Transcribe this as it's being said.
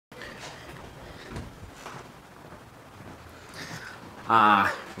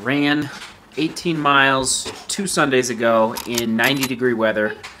Ran 18 miles 2 Sundays ago in 90-degree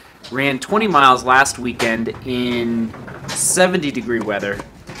weather. Ran 20 miles last weekend in 70-degree weather.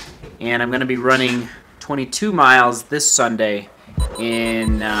 And I'm going to be running 22 miles this Sunday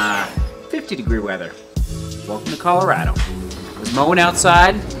in 50-degree weather. Welcome to Colorado. I was mowing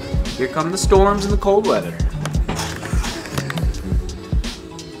outside. Here come the storms and the cold weather.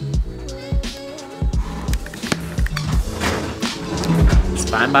 It's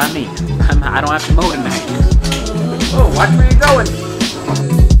fine by me. I don't have to mow tonight. Oh, watch where you're going.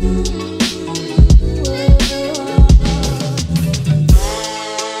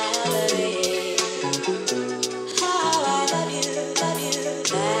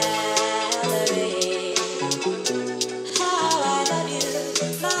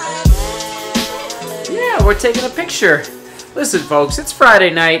 Yeah, we're taking a picture. Listen, folks, it's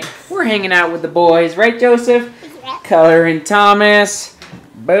Friday night. We're hanging out with the boys, right, Joseph? Color and Thomas.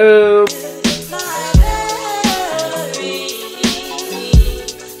 Boom.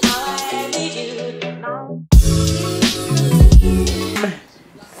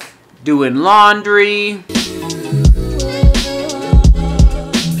 Doing laundry.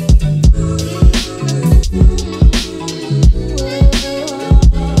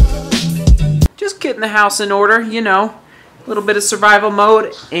 Just getting the house in order, you know. A little bit of survival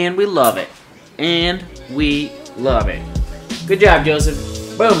mode, and we love it. And we love it. Good job, Joseph.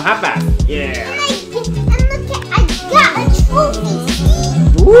 Boom, high five. Yeah. And look, I got a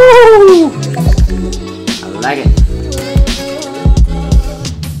trophy. Woo! I like it.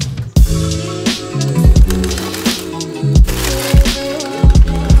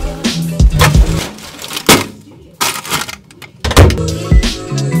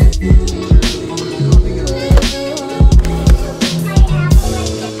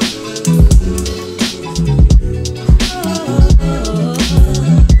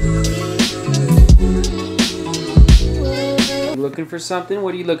 Looking for something?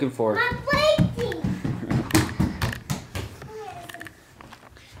 What are you looking for? My blankie.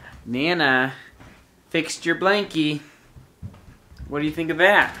 Nana fixed your blankie. What do you think of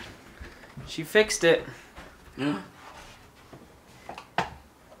that? She fixed it.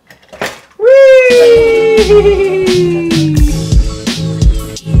 Whee!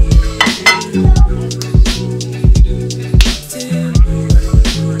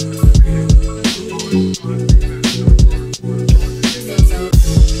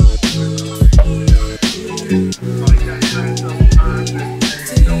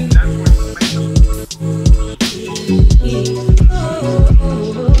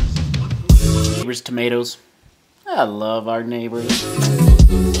 Neighbors' tomatoes. I love our neighbors.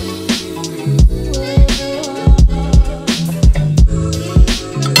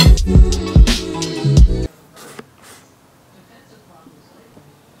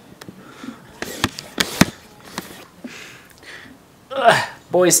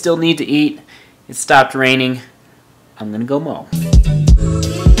 Boys still need to eat. It stopped raining. I'm gonna go mow.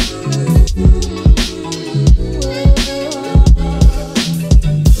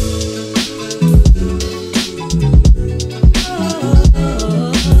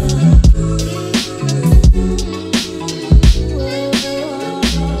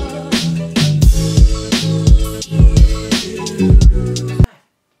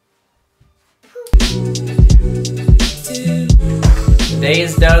 The day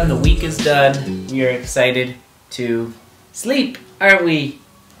is done, the week is done. We are excited to sleep, aren't we?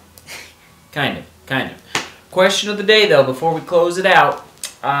 Kind of. Question of the day, though, before we close it out.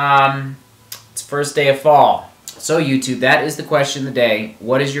 It's first day of fall. So, YouTube, that is the question of the day.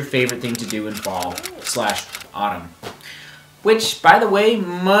 What is your favorite thing to do in fall / autumn? Which, by the way,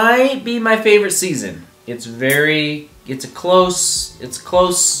 might be my favorite season. It's a close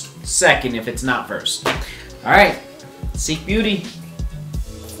second if it's not first. All right, seek beauty.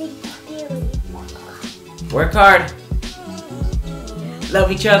 Work hard. Love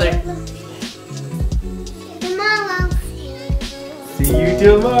each other. Tomorrow. See you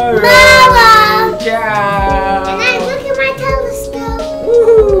tomorrow. Tomorrow. Ciao. And I look at my telescope.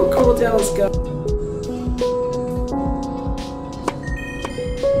 Woohoo! Cool telescope.